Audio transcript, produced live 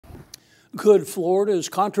Could Florida's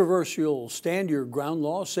controversial Stand Your Ground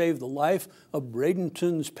law save the life of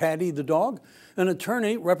Bradenton's Padi the dog? An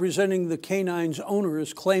attorney representing the canine's owner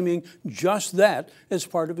is claiming just that as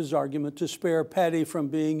part of his argument to spare Padi from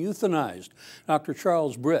being euthanized. Dr.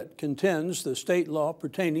 Charles Britt contends the state law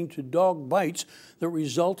pertaining to dog bites that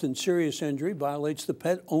result in serious injury violates the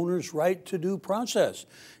pet owner's right to due process.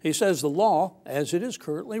 He says the law, as it is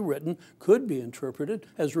currently written, could be interpreted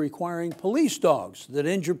as requiring police dogs that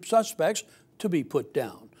injure suspects to be put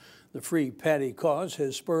down. The Free Padi cause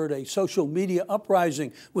has spurred a social media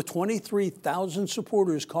uprising with 23,000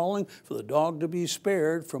 supporters calling for the dog to be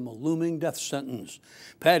spared from a looming death sentence.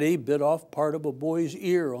 Padi bit off part of a boy's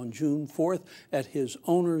ear on June 4th at his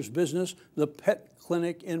owner's business, the Pet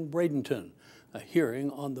Clinic in Bradenton. A hearing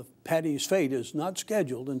on the Padi's fate is not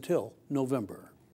scheduled until November.